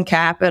her own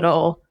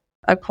capital,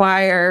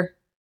 acquire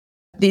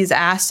these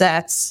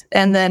assets,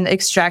 and then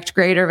extract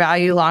greater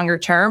value longer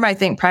term. I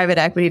think private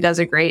equity does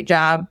a great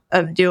job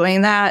of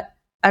doing that.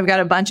 I've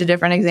got a bunch of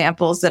different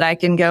examples that I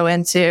can go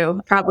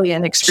into, probably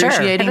in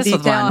excruciating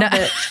detail.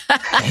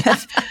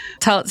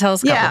 Tell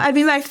us. Yeah, I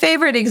mean, my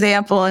favorite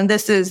example, and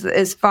this is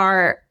as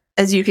far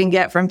as you can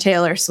get from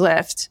Taylor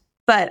Swift,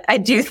 but I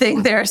do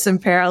think there are some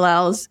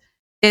parallels.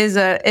 It's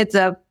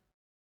a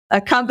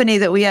company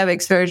that we have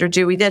exposure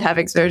to. We did have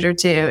exposure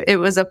to. It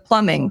was a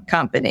plumbing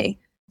company.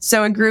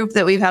 So a group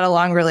that we've had a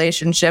long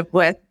relationship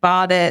with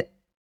bought it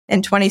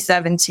in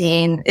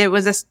 2017. It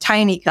was a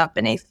tiny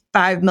company,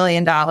 $5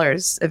 million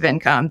of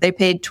income. They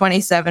paid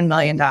 $27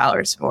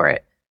 million for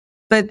it.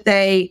 But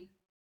they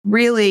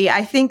really,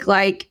 I think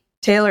like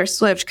Taylor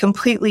Swift,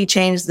 completely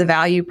changed the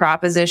value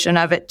proposition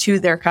of it to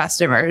their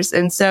customers.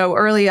 And so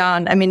early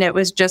on, I mean, it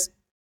was just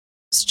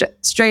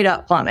straight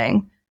up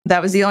plumbing.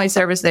 That was the only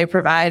service they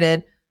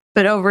provided.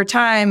 But over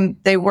time,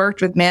 they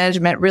worked with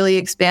management, really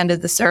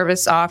expanded the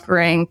service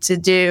offering to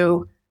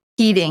do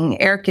heating,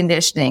 air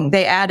conditioning.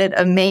 They added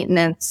a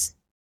maintenance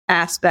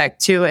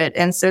aspect to it.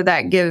 And so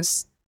that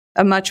gives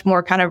a much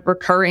more kind of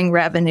recurring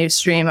revenue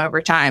stream over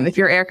time. If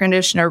your air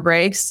conditioner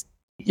breaks,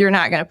 you're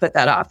not going to put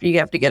that off. You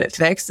have to get it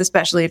fixed,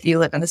 especially if you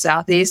live in the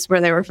Southeast where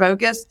they were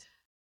focused.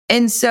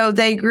 And so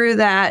they grew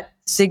that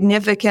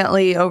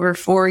significantly over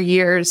 4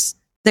 years.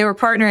 They were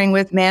partnering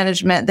with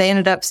management. They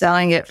ended up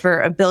selling it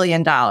for $1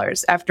 billion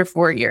after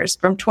 4 years,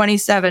 from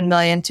 $27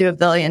 million to $1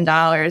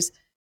 billion.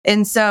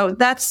 And so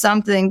that's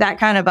something, that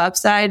kind of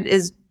upside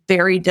is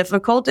very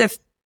difficult, if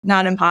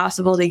not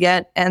impossible, to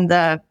get in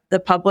the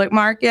public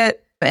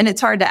market. And it's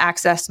hard to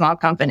access small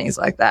companies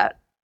like that.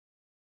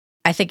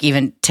 I think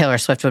even Taylor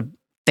Swift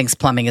thinks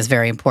plumbing is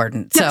very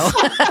important. So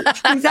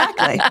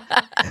exactly.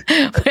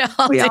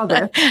 we all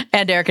do.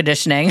 And air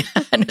conditioning.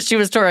 And she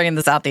was touring in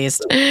the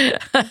Southeast.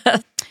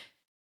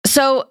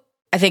 So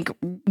I think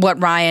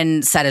what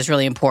Ryan said is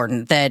really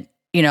important, that,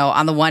 you know,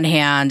 on the one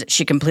hand,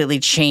 she completely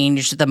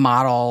changed the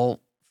model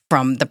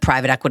from the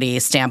private equity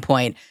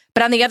standpoint,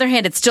 But on the other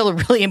hand, it's still a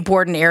really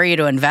important area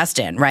to invest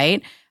in,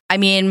 right? I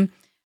mean,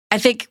 I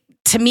think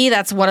to me,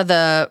 that's one of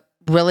the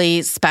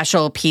really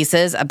special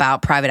pieces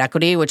about private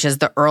equity, which is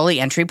the early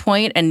entry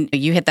point. And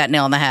you hit that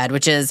nail on the head,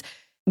 which is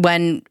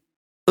when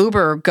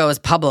Uber goes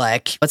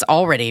public, it's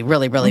already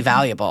really, really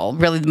valuable.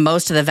 Really,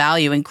 most of the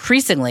value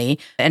increasingly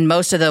and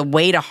most of the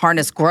way to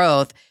harness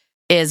growth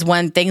is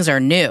when things are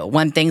new,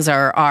 when things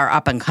are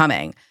up and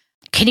coming.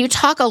 Can you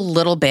talk a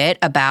little bit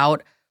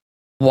about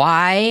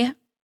why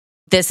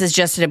this is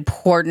just an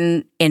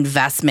important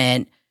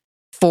investment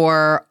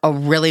for a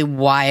really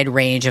wide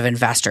range of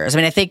investors? I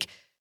mean, I think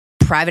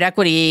private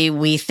equity,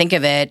 we think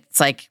of it, it's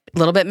like a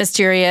little bit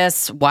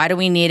mysterious. Why do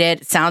we need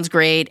it? It sounds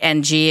great.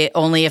 And gee,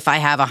 only if I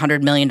have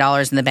 $100 million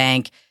in the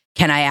bank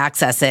can I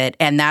access it.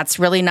 And that's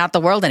really not the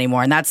world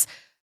anymore. And that's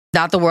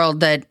not the world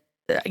that,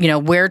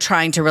 we're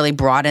trying to really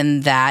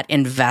broaden that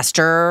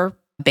investor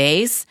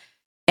base.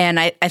 And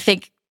I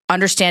think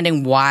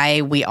understanding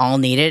why we all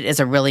need it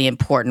is a really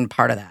important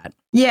part of that.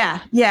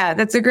 Yeah,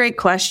 that's a great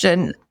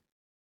question. I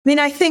mean,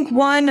 I think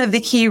one of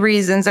the key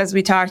reasons, as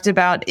we talked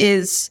about,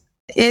 is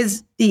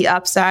the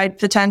upside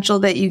potential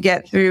that you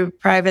get through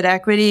private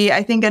equity.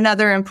 I think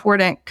another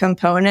important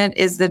component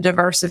is the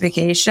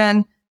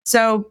diversification.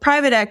 So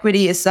private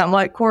equity is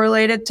somewhat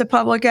correlated to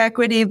public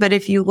equity, but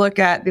if you look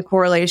at the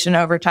correlation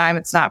over time,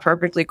 it's not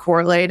perfectly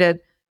correlated.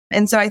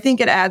 And so I think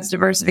it adds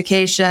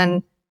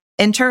diversification.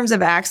 In terms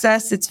of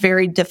access, it's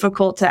very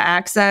difficult to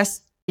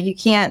access. You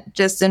can't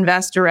just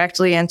invest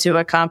directly into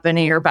a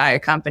company or buy a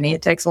company.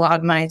 It takes a lot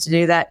of money to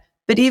do that.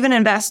 But even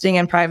investing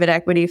in private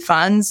equity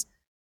funds,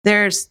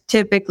 there's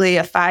typically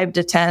a $5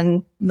 to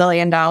 $10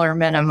 million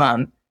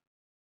minimum.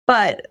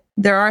 But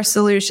there are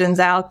solutions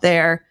out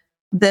there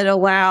that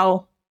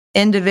allow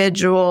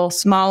individual,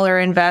 smaller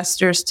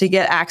investors to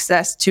get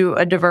access to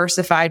a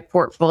diversified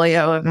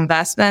portfolio of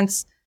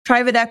investments.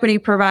 Private equity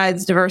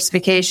provides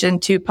diversification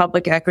to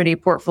public equity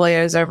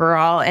portfolios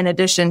overall, in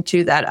addition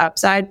to that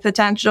upside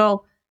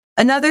potential.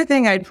 Another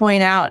thing I'd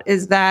point out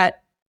is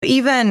that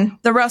even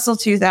the Russell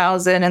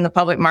 2000 in the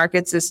public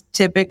markets is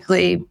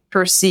typically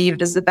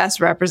perceived as the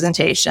best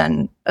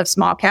representation of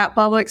small cap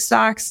public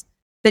stocks.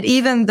 But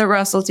even the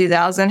Russell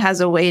 2000 has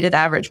a weighted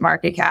average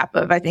market cap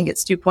of, I think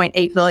it's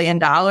 $2.8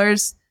 billion.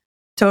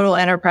 Total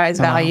enterprise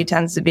value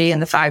tends to be in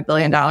the $5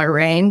 billion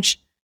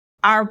range.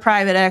 Our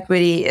private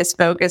equity is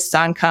focused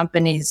on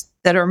companies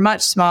that are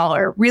much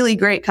smaller, really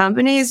great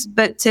companies,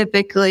 but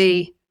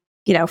typically,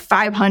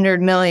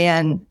 500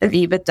 million of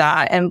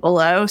EBITDA and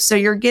below. So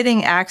you're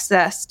getting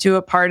access to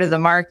a part of the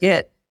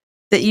market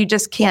that you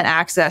just can't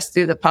access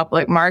through the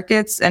public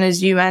markets. And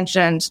as you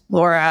mentioned,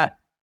 Laura,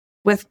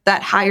 with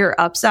that higher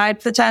upside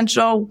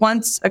potential,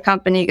 once a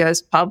company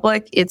goes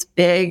public, it's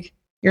big.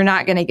 You're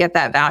not going to get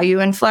that value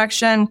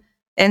inflection.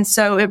 And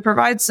so it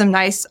provides some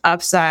nice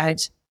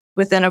upside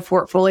within a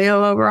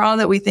portfolio overall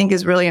that we think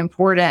is really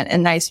important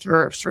and nice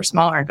for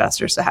smaller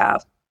investors to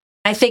have.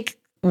 I think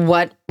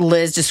what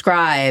Liz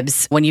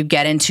describes, when you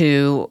get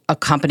into a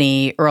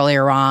company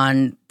earlier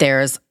on,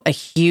 there's a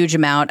huge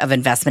amount of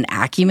investment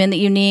acumen that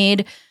you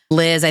need.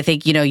 Liz, I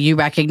think, you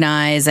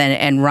recognize,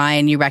 and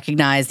Ryan, you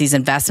recognize these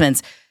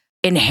investments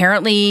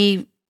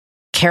inherently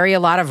carry a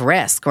lot of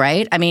risk,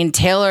 right? I mean,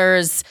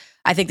 Taylor's,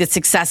 I think the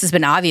success has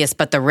been obvious,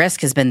 but the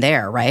risk has been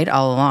there, right,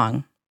 all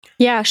along.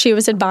 Yeah, she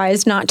was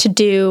advised not to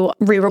do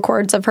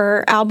re-records of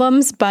her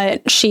albums,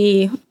 but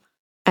she,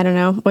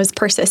 was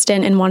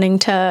persistent in wanting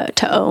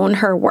to own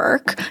her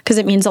work because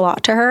it means a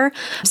lot to her.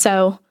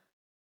 So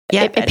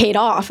yeah, it paid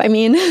off. I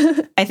mean,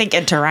 I think,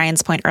 and to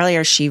Ryan's point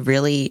earlier, she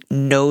really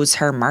knows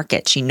her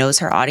market. She knows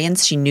her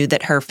audience. She knew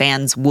that her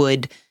fans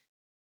would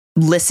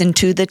listen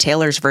to the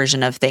Taylor's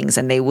version of things,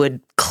 and they would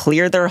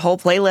clear their whole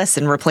playlist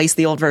and replace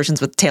the old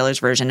versions with Taylor's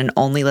version and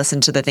only listen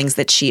to the things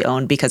that she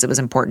owned because it was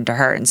important to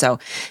her. And so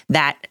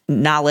that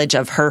knowledge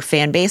of her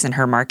fan base and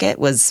her market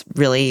was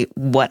really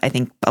what I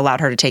think allowed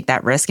her to take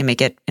that risk and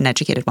make it an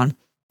educated one.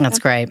 That's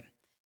great.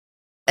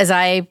 As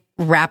I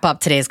wrap up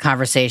today's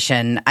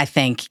conversation, I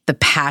think the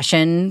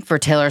passion for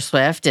Taylor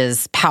Swift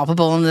is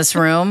palpable in this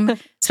room.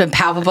 It's been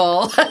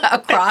palpable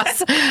across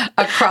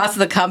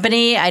the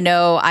company. I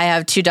know I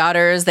have two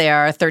daughters. They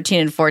are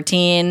 13 and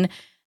 14.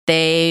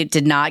 They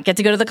did not get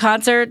to go to the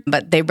concert,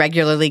 but they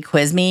regularly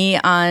quiz me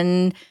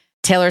on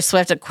Taylor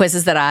Swift at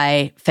quizzes that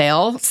I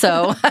fail.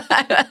 So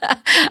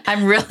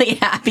I'm really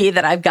happy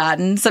that I've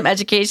gotten some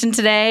education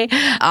today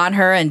on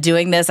her and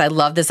doing this. I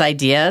love this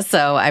idea.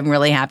 So I'm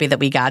really happy that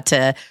we got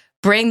to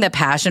bring the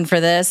passion for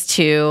this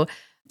to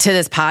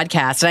this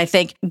podcast. And I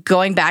think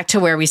going back to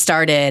where we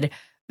started,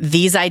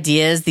 these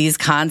ideas, these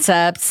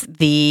concepts,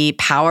 the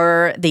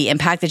power, the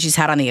impact that she's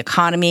had on the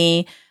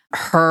economy,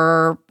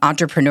 her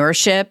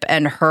entrepreneurship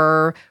and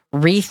her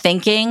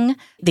rethinking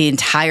the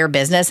entire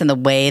business and the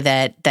way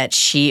that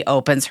she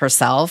opens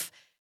herself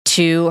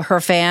to her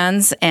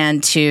fans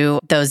and to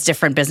those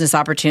different business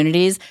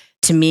opportunities,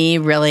 to me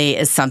really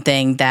is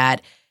something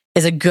that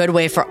is a good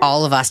way for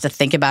all of us to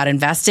think about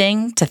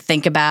investing, to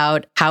think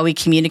about how we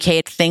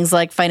communicate things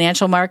like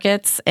financial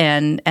markets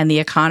and the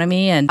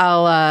economy. And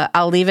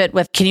I'll leave it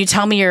with, can you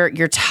tell me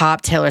your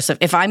top Taylor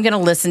Swift? If I'm going to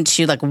listen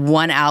to like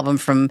one album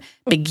from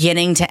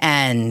beginning to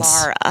end,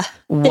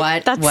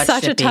 Laura, that's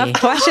such a tough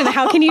question.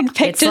 How can you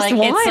pick just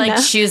one? It's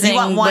like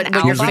choosing what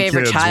your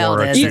favorite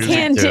child is. You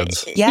can't do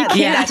it.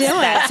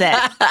 That's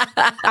it.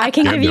 I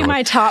can give you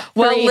my top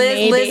three. Well,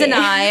 Liz and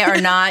I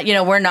are not,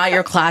 we're not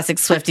your classic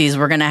Swifties.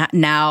 We're going to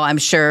now, I'm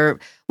sure,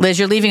 Liz,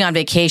 you're leaving on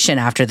vacation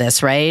after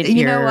this, right?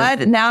 You know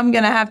what? Now I'm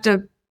going to have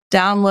to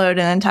download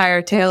an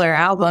entire Taylor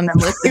album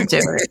and listen to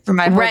it for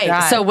my whole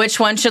drive. So which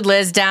one should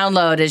Liz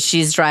download as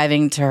she's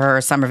driving to her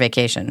summer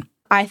vacation?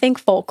 I think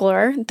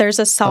Folklore. There's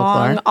a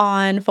song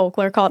on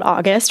Folklore called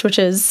August, which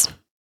is,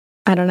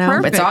 I don't know.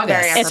 Perfect. It's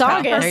August. It's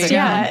August.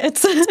 Yeah.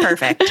 It's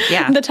perfect.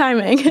 Yeah. The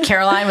timing.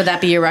 Caroline, would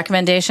that be your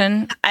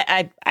recommendation?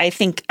 I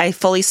think I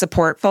fully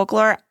support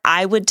Folklore.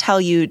 I would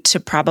tell you to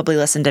probably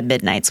listen to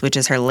Midnights, which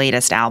is her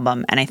latest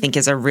album, and I think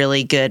is a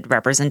really good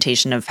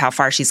representation of how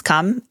far she's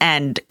come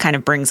and kind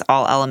of brings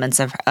all elements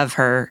of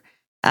her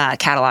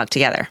catalog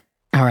together.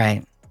 All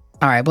right.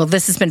 Well,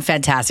 this has been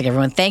fantastic,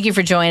 everyone. Thank you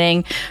for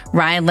joining.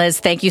 Ryan, Liz,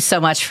 thank you so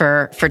much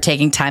for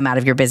taking time out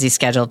of your busy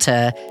schedule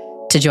to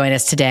join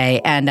us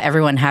today. And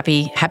everyone,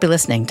 happy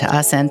listening to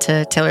us and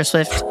to Taylor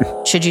Swift,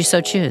 should you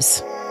so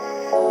choose.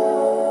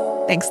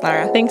 Thanks,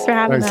 Laura. Thanks for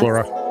having us. Thanks,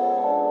 Laura.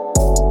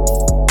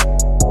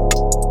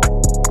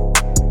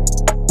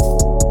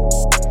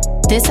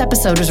 This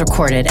episode was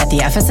recorded at the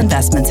FS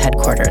Investments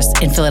headquarters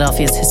in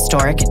Philadelphia's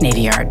historic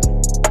Navy Yard.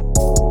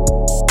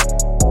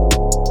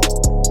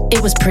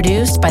 It was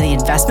produced by the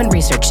investment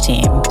research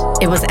team.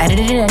 It was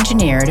edited and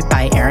engineered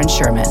by Aaron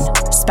Sherman.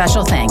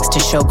 Special thanks to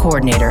show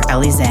coordinator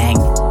Ellie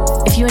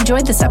Zhang. If you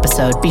enjoyed this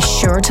episode, be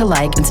sure to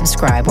like and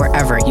subscribe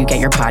wherever you get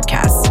your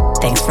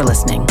podcasts. Thanks for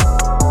listening.